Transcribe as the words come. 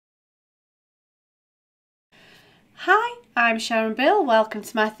Hi, I'm Sharon Bill. Welcome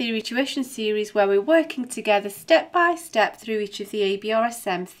to my theory tuition series where we're working together step by step through each of the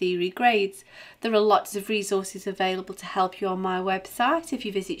ABRSM theory grades. There are lots of resources available to help you on my website. If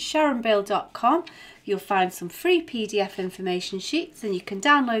you visit sharonbill.com, you'll find some free PDF information sheets and you can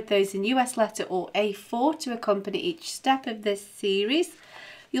download those in US letter or A4 to accompany each step of this series.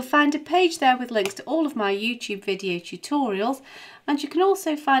 You'll find a page there with links to all of my YouTube video tutorials, and you can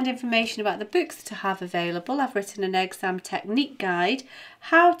also find information about the books that I have available. I've written an exam technique guide,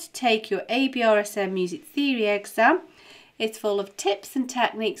 how to take your ABRSM Music Theory Exam. It's full of tips and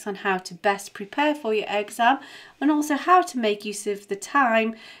techniques on how to best prepare for your exam and also how to make use of the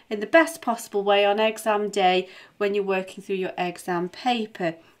time in the best possible way on exam day when you're working through your exam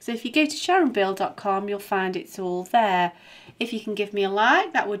paper. So if you go to sharonbill.com, you'll find it's all there. If you can give me a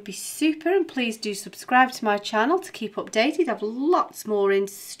like, that would be super, and please do subscribe to my channel to keep updated. I have lots more in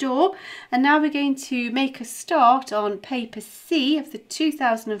store. And now we're going to make a start on paper C of the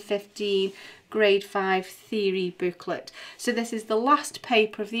 2015 Grade 5 theory booklet. So this is the last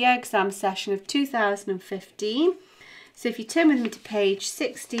paper of the exam session of 2015. So if you turn with me to page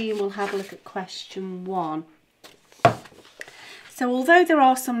 16, we'll have a look at question 1. So although there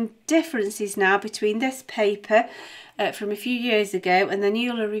are some differences now between this paper from a few years ago and the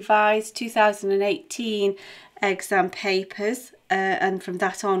newly revised 2018 exam papers and from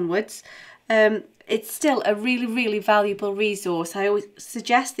that onwards, it's still a really valuable resource. I always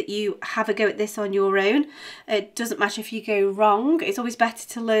suggest that you have a go at this on your own. It doesn't matter if you go wrong. It's always better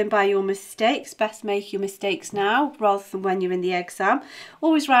to learn by your mistakes. Best make your mistakes now rather than when you're in the exam.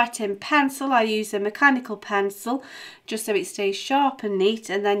 Always write in pencil. I use a mechanical pencil just so it stays sharp and neat,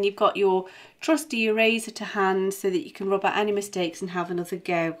 and then you've got your trusty eraser to hand so that you can rub out any mistakes and have another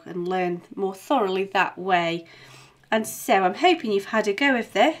go and learn more thoroughly that way. And so I'm hoping you've had a go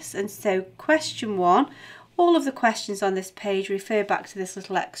of this. And so question 1, all of the questions on this page refer back to this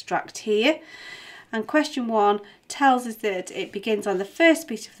little extract here. And question 1 tells us that it begins on the first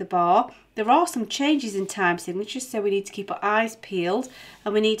beat of the bar. There are some changes in time signatures, so we need to keep our eyes peeled,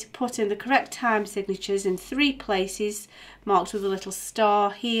 and we need to put in the correct time signatures in 3 places marked with a little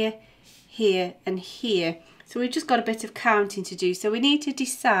star here, here and here. So we've just got a bit of counting to do. So we need to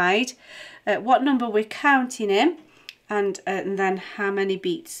decide what number we're counting in, and then how many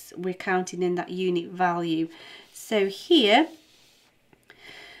beats we're counting in that unit value. So here,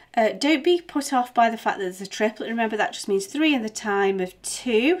 don't be put off by the fact that there's a triplet. Remember, that just means 3 in the time of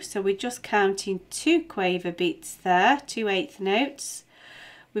 2. So we're just counting 2 quaver beats there, 2 eighth notes.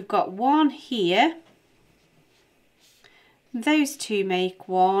 We've got 1 here. Those 2 make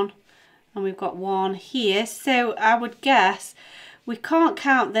 1. And we've got 1 here. So I would guess we can't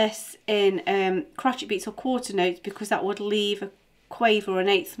count this in crotchet beats or quarter notes because that would leave a quaver or an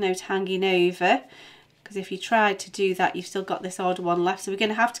eighth note hanging over. Because if you tried to do that, you've still got this odd one left. So we're going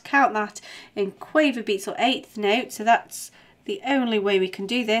to have to count that in quaver beats or eighth notes. So that's the only way we can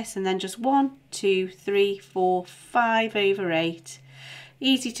do this. And then just 1, 2, 3, 4, 5 over 8.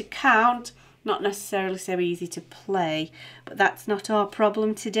 Easy to count, not necessarily so easy to play. But that's not our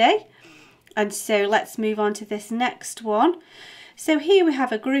problem today. And so let's move on to this next one. So here we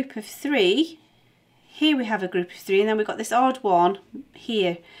have a group of 3, here we have a group of 3, and then we've got this odd one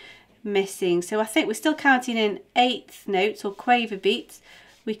here missing. So I think we're still counting in eighth notes or quaver beats.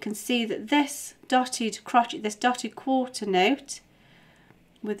 We can see that this dotted crotchet, this dotted quarter note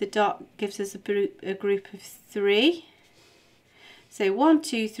with the dot gives us a group of 3. So 1,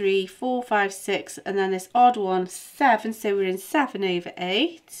 2, 3, 4, 5, 6, and then this odd one, 7. So we're in 7 over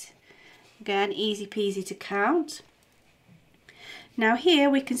 8. Again, easy peasy to count. Now here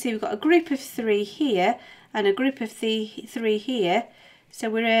we can see we've got a group of 3 here and a group of 3 here. So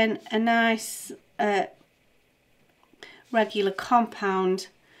we're in a nice regular compound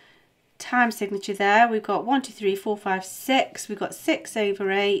time signature there. We've got 1, 2, 3, 4, 5, 6. We've got 6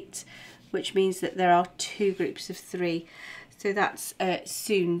 over 8, which means that there are 2 groups of 3. So that's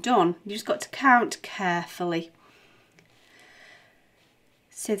soon done. You just got to count carefully.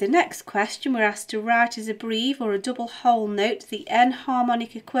 So the next question, we're asked to write as a breve or a double whole note the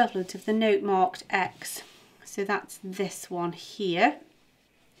enharmonic equivalent of the note marked X. So that's this one here.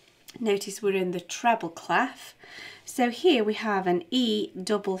 Notice we're in the treble clef. So here we have an E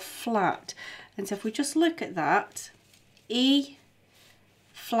double flat. And so if we just look at that, E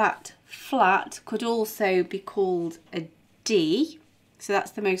flat flat could also be called a D. So that's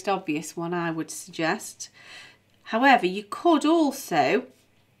the most obvious one, I would suggest. However, you could also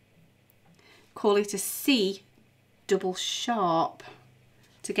call it a C double sharp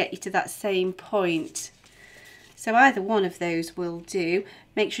to get you to that same point. So either one of those will do.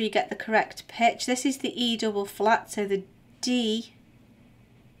 Make sure you get the correct pitch. This is the E double flat, so the D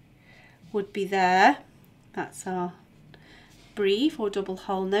would be there. That's our brief or double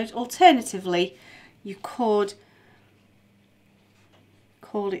whole note. Alternatively, you could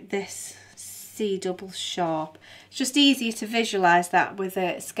call it this C double sharp. It's just easier to visualise that with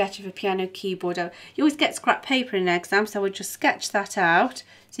a sketch of a piano keyboard. You always get scrap paper in an exam, so I would just sketch that out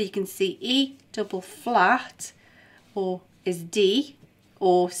so you can see E double flat or is D,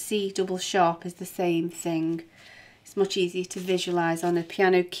 or C double sharp is the same thing. It's much easier to visualise on a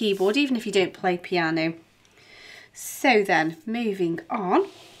piano keyboard, even if you don't play piano. So then, moving on,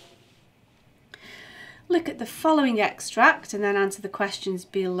 look at the following extract and then answer the questions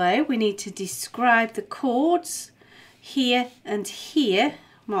below. We need to describe the chords here and here,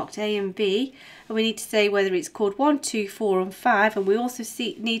 marked A and B, and we need to say whether it's chord 1, 2, 4 and 5, and we also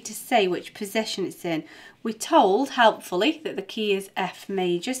need to say which position it's in. We're told, helpfully, that the key is F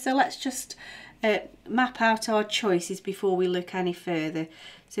major, so let's just map out our choices before we look any further.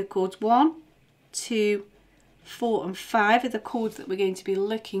 So chords 1, 2, 4 and 5 are the chords that we're going to be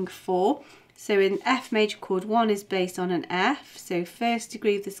looking for. So in F major, chord 1 is based on an F, so first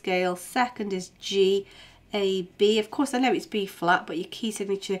degree of the scale, second is G, A, B. Of course I know it's B flat, but your key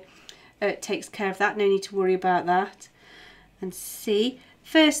signature takes care of that, no need to worry about that. And C,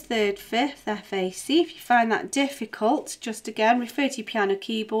 first, third, fifth, F, A, C. If you find that difficult, just again refer to your piano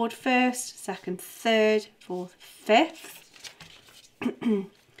keyboard, first, second, third, fourth, fifth.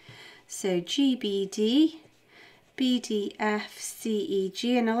 So G, B, D. B, D, F, C, E,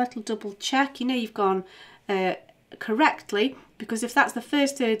 G, and a little double check. You know you've gone correctly, because if that's the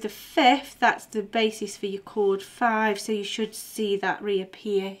first, third, the fifth, that's the basis for your chord 5, so you should see that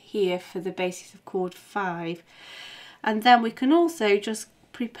reappear here for the basis of chord 5. And then we can also just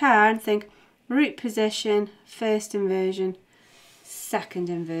prepare and think root position, first inversion, second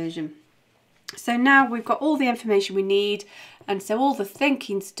inversion. So now we've got all the information we need, and so all the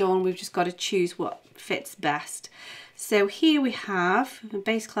thinking's done. We've just got to choose what fits best. So here we have a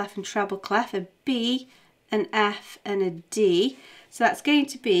bass clef and treble clef, a B, an F and a D. So that's going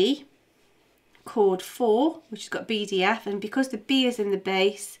to be chord 4, which has got B, D, F, and because the B is in the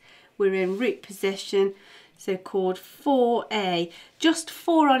bass, we're in root position. So chord 4A. Just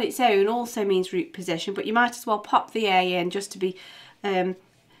 4 on its own also means root position, but you might as well pop the A in just to be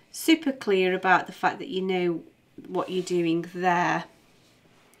super clear about the fact that you know what you're doing there.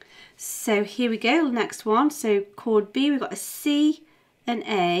 So here we go, next one. So chord B, we've got a C, an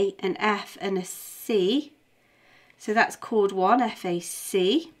A, an F and a C. So that's chord 1, F, A,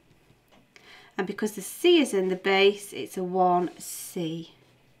 C. And because the C is in the bass, it's a 1, C.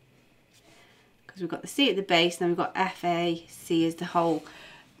 Because we've got the C at the bass, and then we've got F, A, C as the whole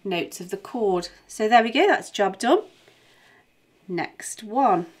notes of the chord. So there we go, that's job done. Next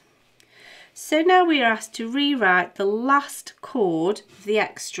one. So now we are asked to rewrite the last chord of the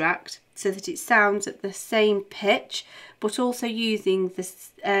extract so that it sounds at the same pitch, but also using this,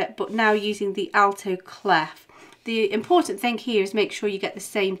 but now using the alto clef. The important thing here is make sure you get the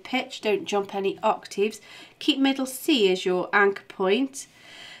same pitch, don't jump any octaves. Keep middle C as your anchor point.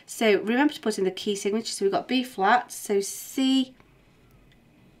 So remember to put in the key signature. So we've got B flat, so C,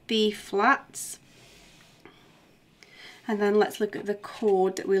 B flats. And then let's look at the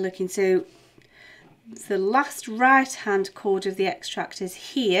chord that we're looking. So the last right hand chord of the extract is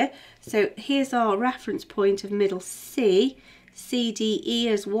here. So here's our reference point of middle C. C, D, E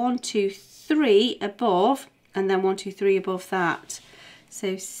is 1, 2, 3 above, and then 1, 2, 3 above that.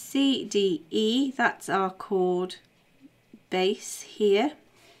 So C, D, E, that's our chord bass here.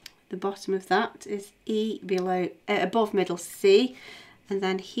 The bottom of that is E below, above middle C, and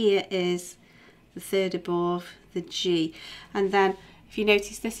then here is the third above the G. And then if you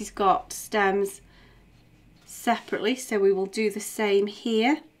notice, this has got stems separately, so we will do the same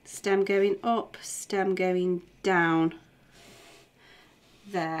here. Stem going up, stem going down.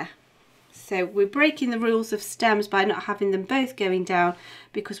 There. So we're breaking the rules of stems by not having them both going down,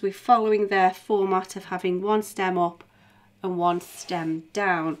 because we're following their format of having one stem up and one stem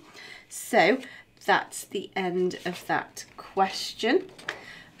down. So that's the end of that question.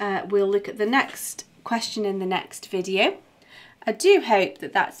 We'll look at the next question in the next video. I do hope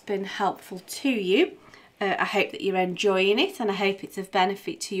that that's been helpful to you. I hope that you're enjoying it, and I hope it's of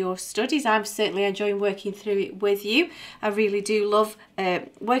benefit to your studies. I'm certainly enjoying working through it with you. I really do love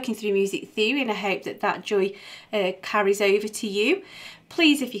working through music theory, and I hope that that joy carries over to you.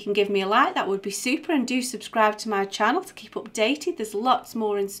 Please, if you can give me a like, that would be super, and do subscribe to my channel to keep updated. There's lots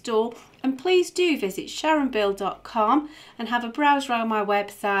more in store. And please do visit sharonbill.com and have a browse around my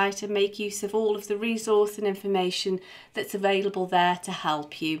website and make use of all of the resource and information that's available there to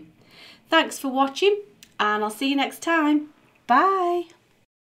help you. Thanks for watching, and I'll see you next time. Bye.